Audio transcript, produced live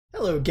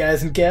Hello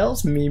guys and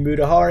gals, me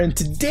Mudahar, and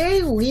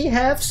today we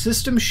have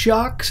System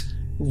Shock's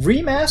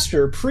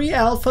Remaster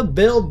pre-alpha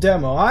build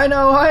demo. I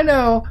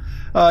know.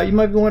 You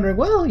might be wondering,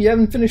 well, you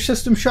haven't finished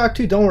System Shock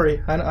 2. Don't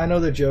worry, I know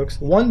the jokes.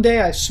 One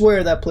day, I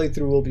swear that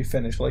playthrough will be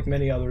finished, like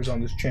many others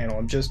on this channel.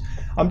 I'm just,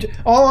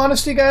 all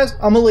honesty, guys,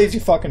 I'm a lazy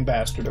fucking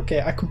bastard,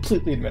 okay? I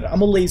completely admit it.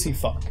 I'm a lazy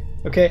fuck,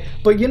 okay?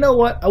 But you know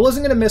what? I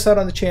wasn't going to miss out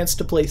on the chance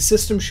to play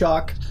System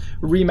Shock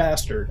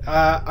Remastered.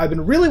 I've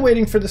been really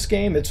waiting for this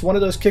game. It's one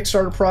of those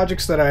Kickstarter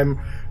projects that I'm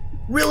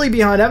really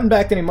behind. I haven't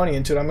backed any money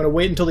into it. I'm going to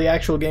wait until the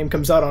actual game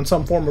comes out on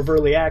some form of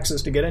early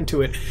access to get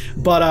into it.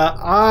 But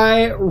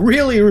I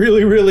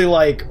really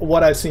like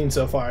what I've seen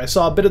so far. I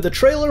saw a bit of the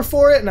trailer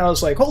for it, and I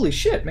was like, holy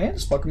shit, man,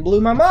 this fucking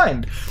blew my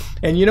mind.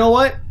 And you know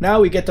what?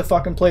 Now we get to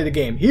fucking play the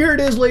game. Here it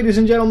is, ladies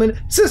and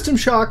gentlemen. System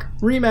Shock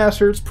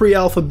Remastered's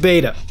pre-alpha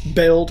beta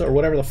build, or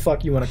whatever the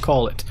fuck you want to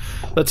call it.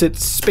 Let's hit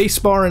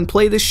spacebar and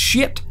play this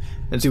shit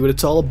and see what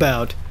it's all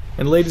about.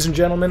 And ladies and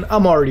gentlemen,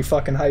 I'm already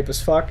fucking hype as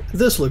fuck.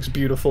 This looks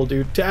beautiful,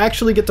 dude. To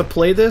actually get to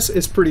play this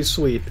is pretty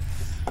sweet.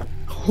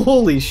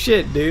 Holy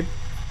shit, dude.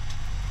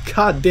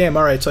 God damn.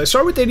 Alright, so I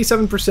start with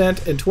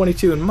 87% and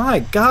 22, and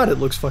my god, it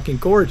looks fucking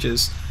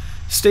gorgeous.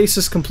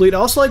 Stasis complete. I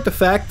also like the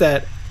fact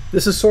that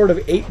this is sort of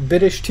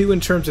 8-bit-ish too in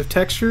terms of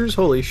textures.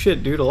 Holy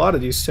shit, dude. A lot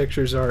of these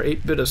textures are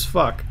 8-bit as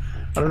fuck.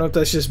 I don't know if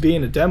that's just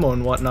being a demo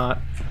and whatnot.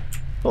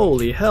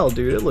 Holy hell,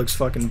 dude, it looks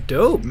fucking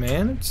dope,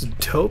 man. It's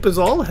dope as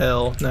all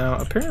hell. Now,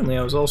 apparently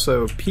I was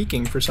also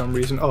peeking for some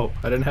reason. Oh,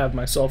 I didn't have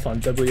myself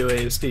on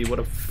WASD. What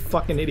a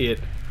fucking idiot.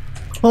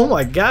 Oh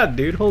my god,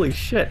 dude, holy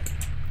shit.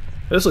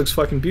 This looks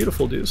fucking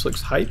beautiful, dude. This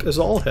looks hype as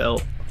all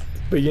hell.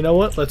 But you know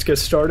what? Let's get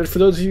started. For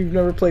those of you who've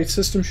never played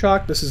System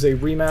Shock, this is a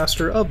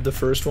remaster of the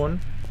first one.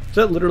 Is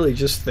that literally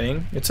just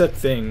thing? It said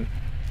thing.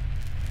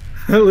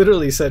 It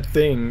literally said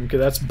thing, because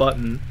that's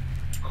button.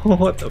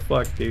 What the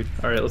fuck, dude?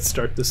 Alright, let's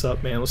start this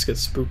up, man. Let's get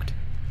spooked.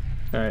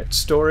 Alright,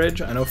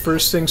 storage. I know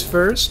first things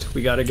first.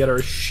 We gotta get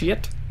our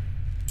shit.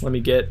 Let me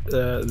get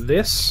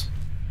this.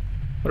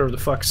 Whatever the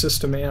fuck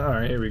system...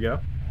 Alright, here we go.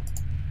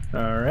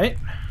 Alright.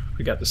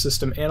 We got the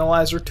system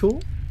analyzer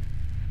tool.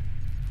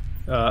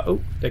 Oh,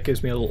 that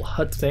gives me a little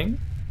HUD thing.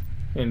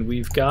 And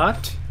we've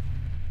got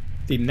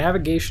the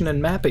navigation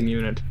and mapping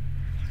unit.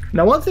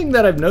 Now, one thing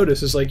that I've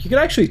noticed is, like, you can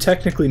actually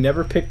technically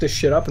never pick this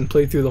shit up and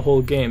play through the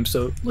whole game,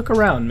 so look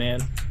around,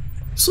 man.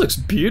 This looks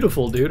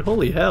beautiful, dude.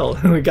 Holy hell.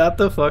 We got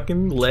the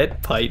fucking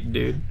lead pipe,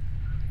 dude.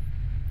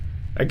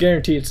 I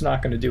guarantee it's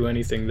not going to do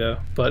anything, though,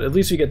 but at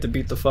least we get to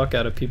beat the fuck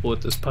out of people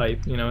with this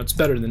pipe. You know, it's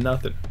better than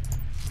nothing.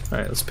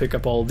 Alright, let's pick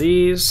up all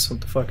these.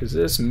 What the fuck is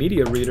this?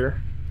 Media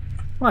reader.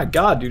 My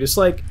god, dude, it's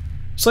like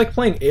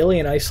playing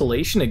Alien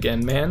Isolation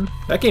again, man.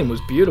 That game was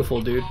beautiful,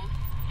 dude.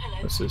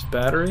 What's this,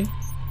 battery?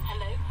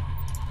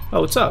 Oh,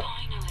 what's up?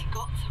 Finally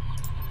got someone.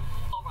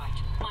 Alright,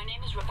 my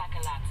name is Rebecca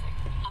Lansing.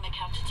 I'm a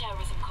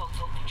counter-terrorism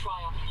consultant for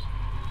Triumph.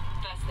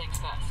 First things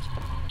first.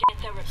 Get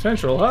there.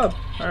 Central Hub.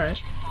 Alright.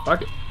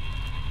 Fuck it.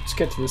 Let's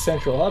get to the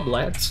Central Hub,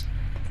 lads.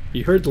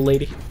 You heard the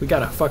lady. We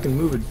gotta fucking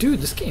move it. Dude,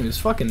 this game is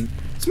fucking...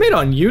 It's made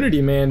on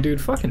Unity, man, dude.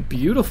 Fucking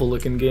beautiful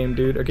looking game,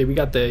 dude. Okay, we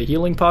got the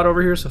healing pod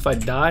over here, so if I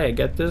die, I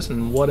get this,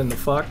 and what in the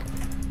fuck?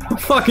 I'll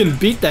fucking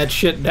beat that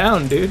shit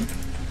down, dude.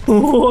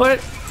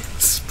 What?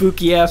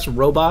 Spooky ass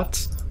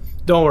robots.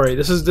 Don't worry,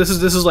 this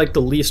is like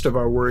the least of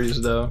our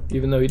worries, though.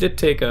 Even though he did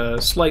take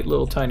a slight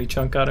little tiny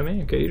chunk out of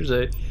me. Okay,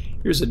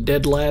 here's a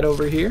dead lad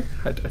over here.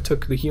 I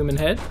took the human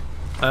head.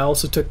 I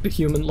also took the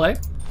human leg.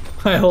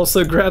 I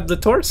also grabbed the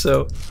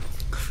torso.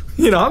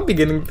 You know, I'm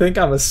beginning to think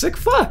I'm a sick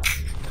fuck.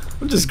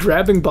 I'm just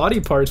grabbing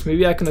body parts.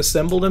 Maybe I can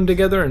assemble them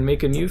together and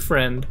make a new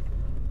friend.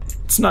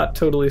 It's not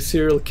totally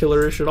serial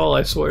killer-ish at all,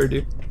 I swear,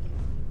 dude.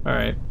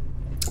 Alright.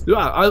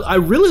 I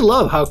really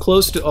love how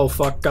close to... Oh,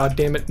 fuck, god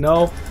damn it.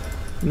 No.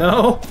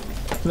 No.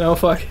 No,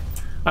 fuck.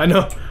 I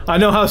know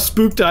how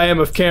spooked I am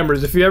of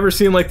cameras. If you ever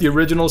seen, like, the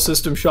original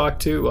System Shock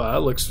 2, it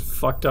looks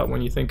fucked up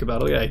when you think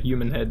about it. Look at that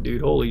human head,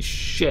 dude. Holy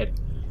shit.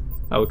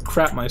 I would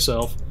crap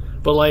myself.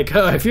 But, like,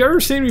 if you ever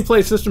seen me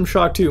play System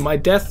Shock 2,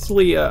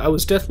 I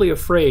was deathly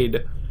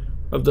afraid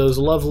of those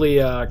lovely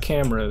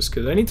cameras,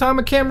 because anytime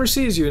a camera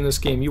sees you in this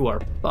game, you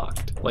are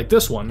fucked. Like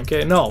this one,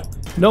 okay? No.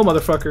 No,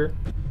 motherfucker.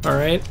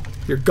 Alright?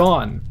 You're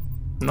gone.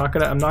 I'm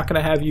not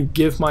gonna have you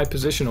give my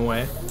position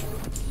away.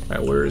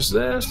 Alright, where is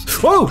this?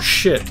 Oh,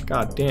 shit!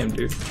 God damn,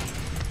 dude.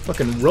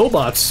 Fucking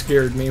robots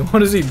scared me.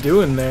 What is he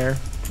doing there?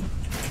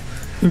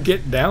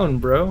 Get down,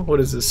 bro. What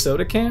is this,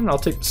 soda can? I'll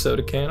take the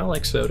soda can. I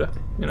like soda,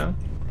 you know?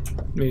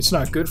 I mean, it's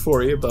not good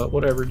for you, but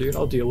whatever, dude.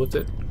 I'll deal with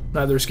it.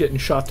 Neither is getting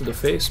shot to the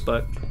face,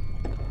 but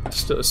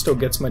still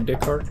gets my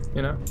dick hard,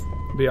 you know?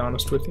 To be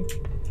honest with you.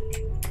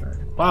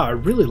 Right. Wow, I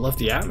really love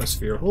the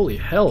atmosphere. Holy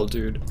hell,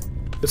 dude.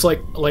 It's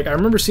like I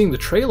remember seeing the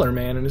trailer,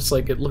 man, and it's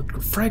like it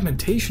looked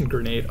fragmentation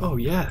grenade. Oh,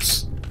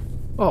 yes.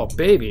 Oh,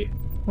 baby.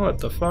 What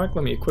the fuck?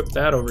 Let me equip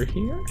that over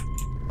here.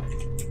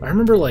 I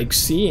remember, like,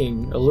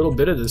 seeing a little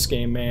bit of this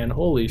game, man.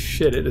 Holy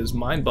shit, it is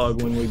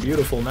mind-bogglingly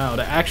beautiful now.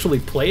 To actually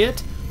play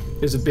it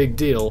is a big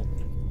deal.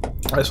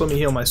 Alright, so let me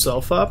heal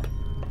myself up.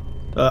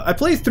 I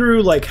played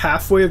through like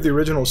halfway of the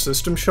original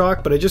System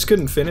Shock, but I just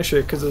couldn't finish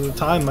it because at the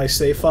time my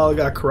save file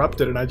got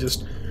corrupted, and I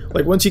just,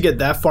 like, once you get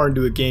that far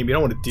into a game, you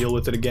don't want to deal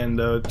with it again,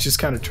 though. It just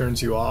kind of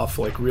turns you off,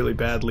 like, really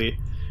badly.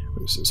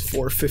 This is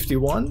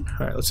 451?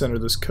 Alright, let's enter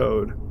this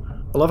code.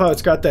 I love how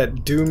it's got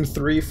that Doom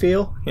 3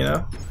 feel, you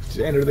know? Just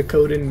enter the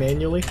code in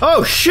manually.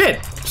 Oh,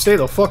 shit! Stay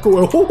the fuck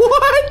away.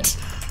 What?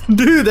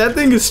 Dude, that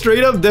thing is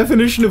straight up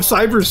definition of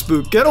cyber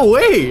spook. Get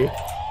away!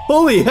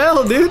 Holy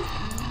hell, dude!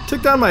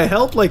 Took down my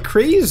health like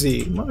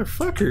crazy.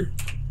 Motherfucker.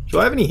 Do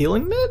I have any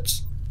healing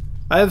meds?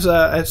 I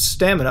have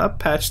stamina,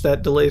 patch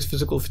that delays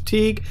physical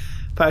fatigue,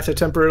 patch that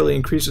temporarily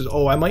increases.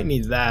 Oh, I might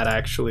need that,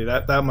 actually.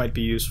 That might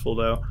be useful,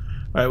 though.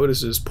 Alright, what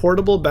is this?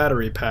 Portable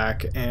battery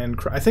pack, and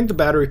I think the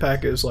battery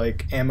pack is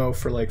like ammo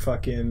for like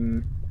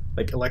fucking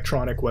like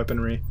electronic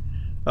weaponry.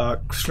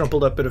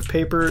 Crumpled up bit of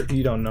paper.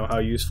 You don't know how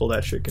useful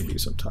that shit can be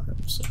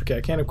sometimes. Okay,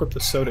 I can't equip the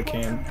soda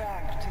can.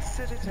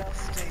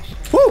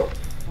 Woo!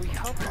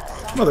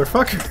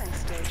 Motherfucker.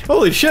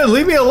 Holy shit,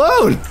 leave me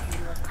alone!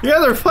 Yeah,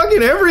 they're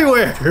fucking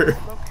everywhere!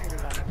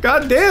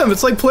 God damn,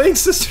 it's like playing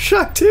System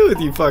Shock 2 with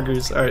you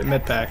fuckers. Alright,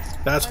 med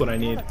pack. That's what I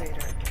need.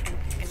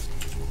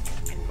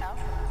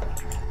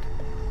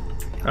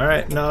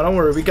 Alright, no, don't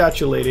worry, we got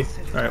you, lady.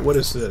 Alright, what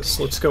is this?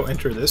 Let's go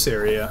enter this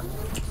area.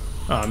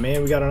 Aw,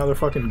 man, we got another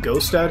fucking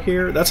ghost out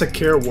here. That's a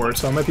care ward,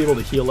 so I might be able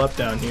to heal up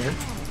down here.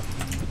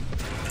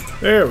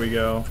 There we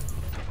go.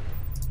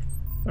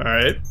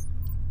 Alright.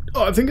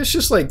 Oh, I think it's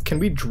just like, can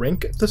we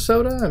drink the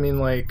soda? I mean,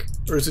 like,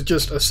 or is it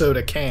just a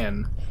soda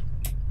can?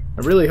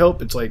 I really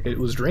hope it's like, it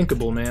was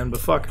drinkable, man, but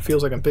fuck, it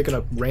feels like I'm picking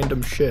up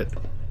random shit.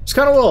 It's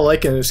kind of what I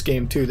like in this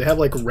game, too. They have,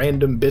 like,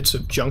 random bits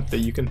of junk that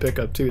you can pick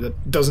up, too,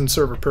 that doesn't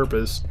serve a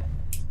purpose.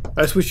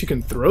 I just wish you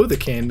can throw the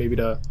can, maybe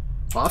to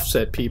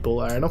offset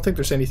people. I don't think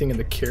there's anything in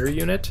the care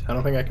unit. I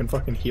don't think I can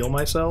fucking heal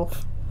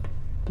myself.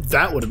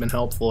 That would have been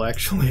helpful,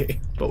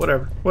 actually. But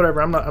whatever.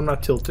 Whatever, I'm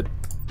not tilted.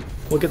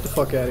 We'll get the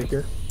fuck out of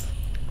here.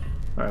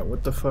 Alright,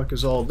 what the fuck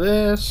is all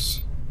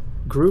this?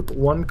 Group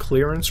 1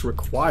 clearance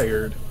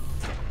required.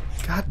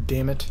 God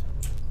damn it.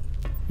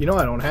 You know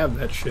I don't have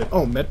that shit.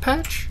 Oh, med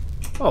patch?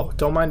 Oh,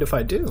 don't mind if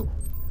I do.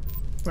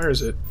 Where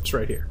is it? It's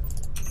right here.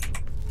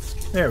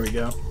 There we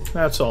go.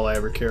 That's all I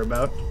ever care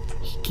about.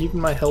 Keeping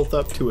my health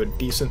up to a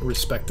decent,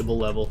 respectable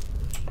level.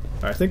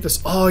 Alright, I think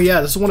this... Oh yeah,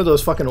 this is one of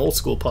those fucking old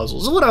school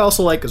puzzles. This is what I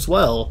also like as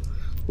well.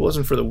 It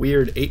wasn't for the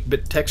weird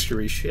 8-bit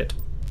texture-y shit.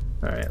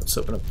 Alright, let's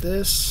open up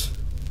this.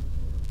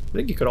 I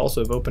think you could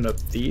also have opened up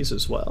these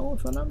as well,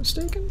 if I'm not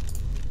mistaken.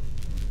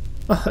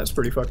 Oh, that's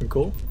pretty fucking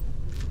cool.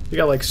 You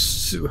got like...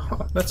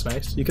 Oh, that's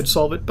nice. You could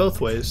solve it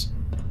both ways.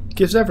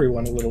 Gives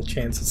everyone a little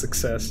chance of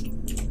success.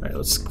 Alright,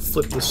 let's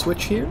flip the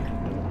switch here.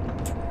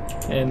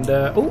 And,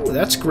 oh,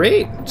 that's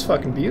great. It's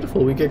fucking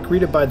beautiful. We get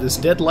greeted by this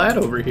dead lad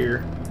over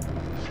here.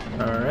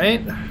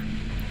 Alright.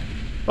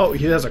 Oh,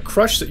 he has a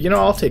crush. You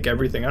know, I'll take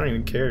everything. I don't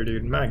even care,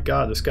 dude. My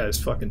god, this guy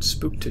is fucking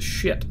spooked to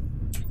shit.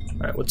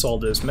 Alright, what's all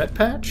this? Med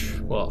patch?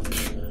 Well,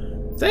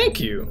 thank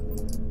you.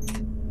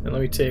 And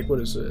let me take, what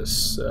is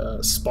this?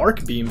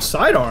 Spark beam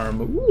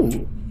sidearm.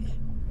 Ooh.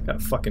 Got a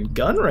fucking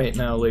gun right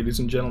now, ladies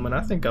and gentlemen.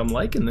 I think I'm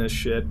liking this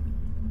shit.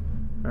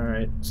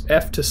 Alright.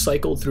 F to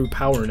cycle through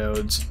power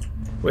nodes.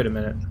 Wait a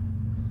minute.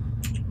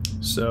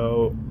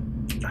 So,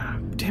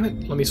 damn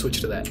it, let me switch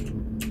to that.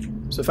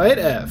 So if I hit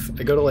F,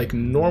 I go to like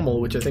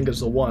normal, which I think is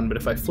the 1, but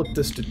if I flip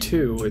this to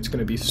 2, it's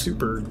gonna be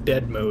super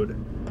dead mode.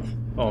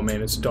 Oh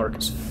man, it's dark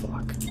as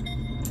fuck.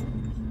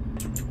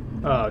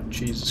 Oh,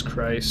 Jesus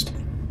Christ.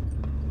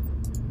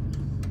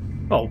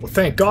 Oh, well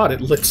thank God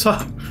it lit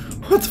up.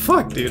 What the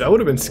fuck, dude? I would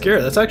have been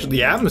scared. That's actually,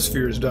 the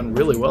atmosphere is done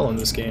really well in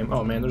this game.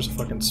 Oh man, there's a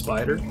fucking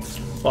spider.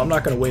 Well, I'm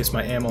not gonna waste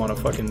my ammo on a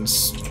fucking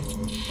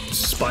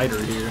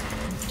spider here.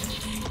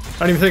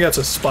 I don't even think that's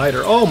a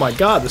spider. Oh my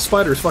god, the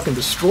spider is fucking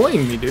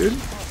destroying me, dude.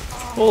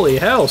 Holy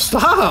hell,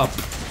 stop!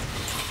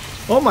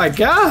 Oh my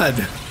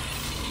god!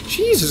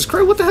 Jesus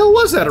Christ, what the hell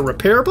was that? A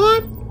repair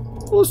bot?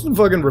 It wasn't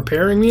fucking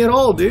repairing me at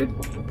all, dude.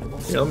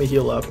 Here, let me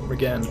heal up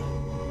again.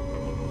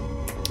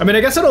 I mean, I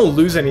guess I don't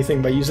lose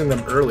anything by using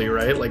them early,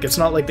 right? Like, it's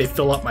not like they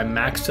fill up my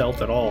max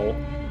health at all.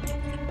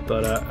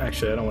 But,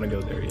 actually, I don't want to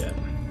go there yet.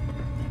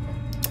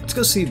 Let's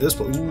go see this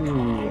one.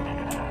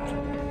 Ooh.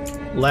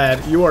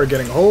 Lad, you are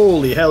getting...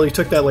 Holy hell, he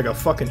took that like a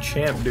fucking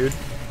champ, dude.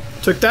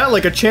 Took that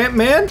like a champ,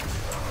 man?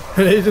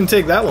 He didn't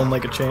take that one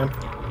like a champ.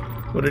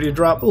 What did he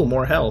drop? Oh,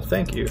 more health,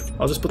 thank you.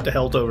 I'll just put the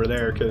health over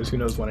there, because who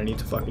knows when I need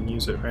to fucking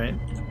use it, right?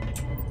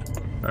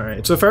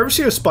 Alright, so if I ever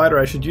see a spider,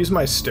 I should use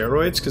my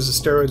steroids, because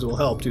the steroids will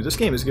help. Dude, this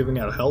game is giving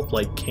out health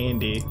like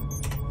candy.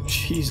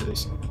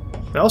 Jesus.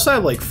 I also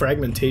have, like,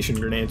 fragmentation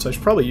grenades, so I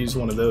should probably use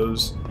one of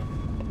those.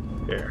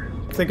 Here.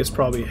 I think it's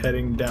probably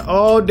heading down.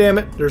 Oh, damn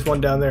it! There's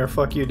one down there.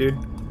 Fuck you, dude.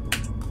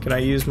 Can I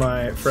use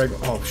my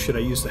oh shit, I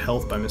used the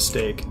health by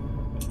mistake.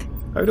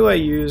 How do I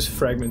use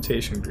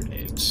fragmentation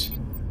grenades?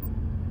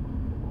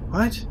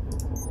 What?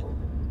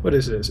 What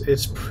is this?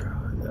 It's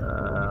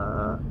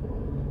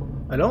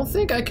I don't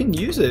think I can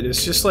use it.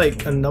 It's just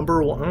like a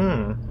number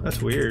 1.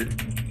 That's weird.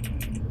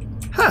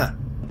 Huh.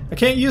 I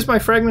can't use my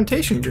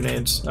fragmentation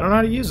grenades. I don't know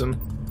how to use them.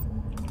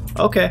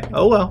 Okay,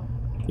 oh well.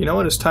 You know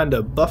what, it's time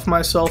to buff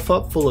myself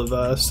up full of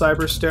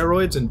cyber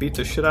steroids and beat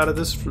the shit out of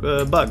this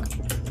bug.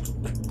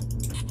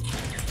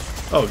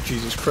 Oh,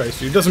 Jesus Christ,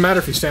 dude. It doesn't matter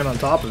if you stand on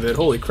top of it.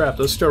 Holy crap,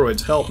 those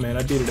steroids help, man.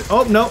 I beat it.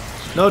 Oh, no.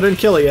 No, didn't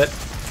kill it yet.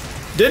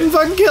 Didn't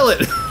fucking kill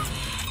it!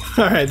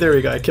 Alright, there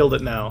we go. I killed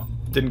it now.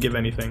 Didn't give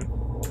anything.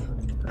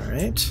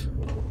 Alright.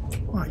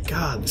 Oh my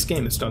god, this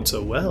game has done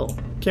so well.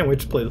 Can't wait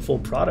to play the full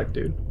product,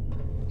 dude.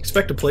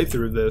 Expect a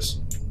playthrough of this.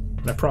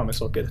 And I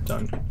promise I'll get it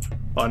done.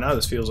 Oh, now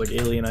this feels like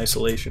Alien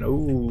Isolation.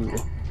 Ooh.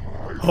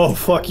 Oh,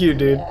 fuck you,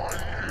 dude.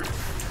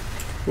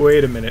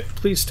 Wait a minute.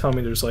 Please tell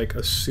me there's like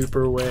a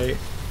super way.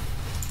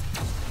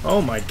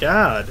 Oh my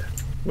god.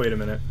 Wait a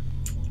minute.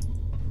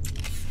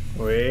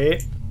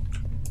 Wait.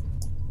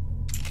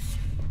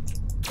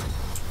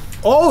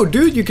 Oh,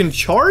 dude, you can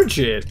charge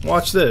it.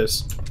 Watch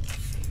this.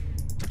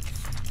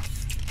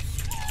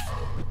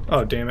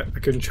 Oh, damn it. I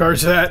couldn't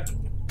charge that.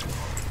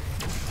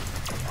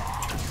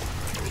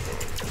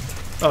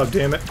 Oh,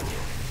 damn it.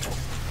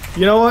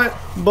 You know what?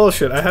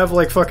 Bullshit. I have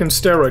like fucking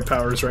steroid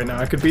powers right now.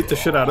 I could beat the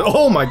shit out of it.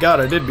 Oh my god,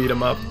 I did beat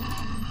him up.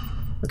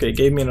 Okay, it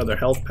gave me another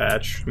health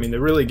patch. I mean, they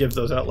really give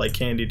those out like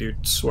candy,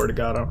 dude. Swear to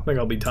god, I don't think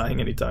I'll be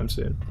dying anytime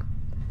soon.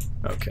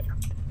 Okay.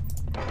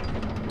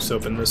 Let's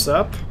open this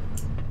up.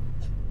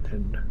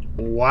 And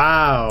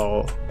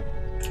wow.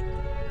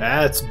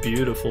 That's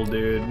beautiful,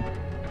 dude.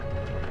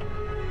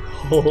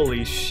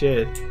 Holy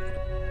shit.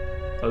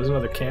 Oh, there's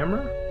another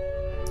camera?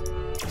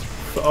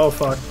 Oh,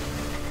 fuck.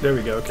 There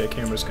we go. Okay,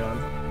 camera's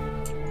gone.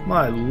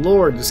 My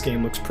lord, this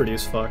game looks pretty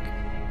as fuck.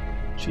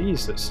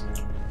 Jesus.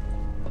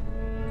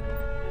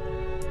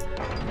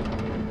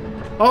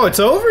 Oh, it's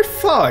over?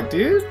 Fuck,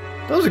 dude.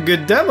 That was a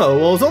good demo.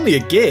 Well, it was only a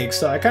gig,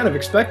 so I kind of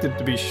expected it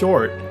to be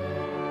short.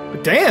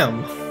 But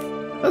damn.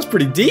 That's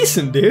pretty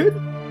decent, dude.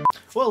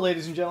 Well,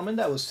 ladies and gentlemen,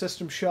 that was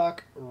System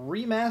Shock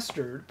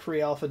Remastered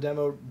pre-alpha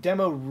demo.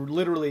 Demo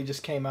literally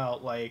just came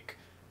out like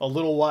a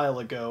little while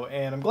ago,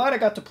 and I'm glad I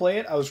got to play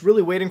it. I was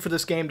really waiting for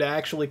this game to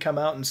actually come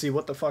out and see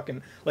what the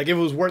fucking, like, if it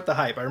was worth the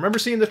hype. I remember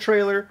seeing the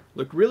trailer,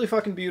 looked really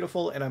fucking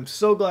beautiful, and I'm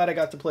so glad I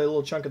got to play a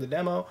little chunk of the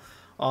demo.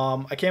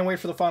 I can't wait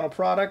for the final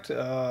product,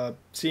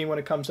 seeing when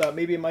it comes out.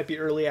 Maybe it might be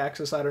early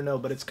access, I don't know,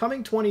 but it's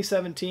coming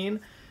 2017.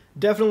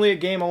 Definitely a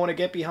game I want to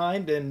get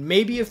behind, and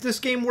maybe if this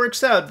game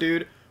works out,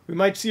 dude, we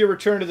might see a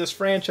return to this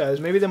franchise.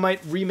 Maybe they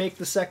might remake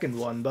the second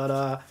one,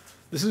 but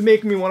this is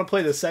making me want to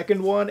play the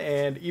second one,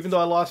 and even though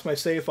I lost my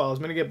save file, I was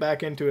going to get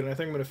back into it, and I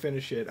think I'm going to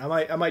finish it.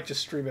 I might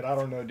just stream it. I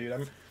don't know, dude.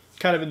 I'm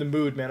kind of in the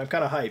mood, man. I'm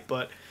kind of hyped,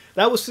 but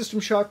that was System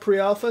Shock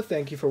Pre-Alpha.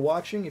 Thank you for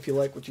watching. If you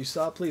like what you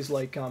saw, please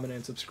like, comment,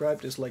 and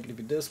subscribe. Dislike it if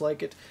you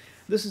dislike it.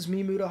 This is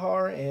me,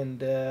 Mudahar,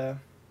 and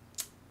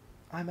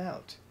I'm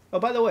out. Oh,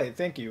 by the way,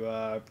 thank you.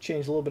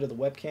 Changed a little bit of the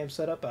webcam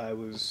setup. I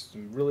was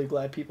really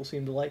glad people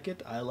seemed to like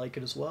it. I like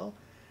it as well.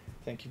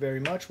 Thank you very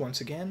much once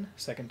again.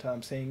 Second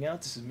time saying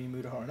out. This is me,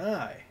 Mudahar, and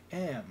I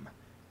am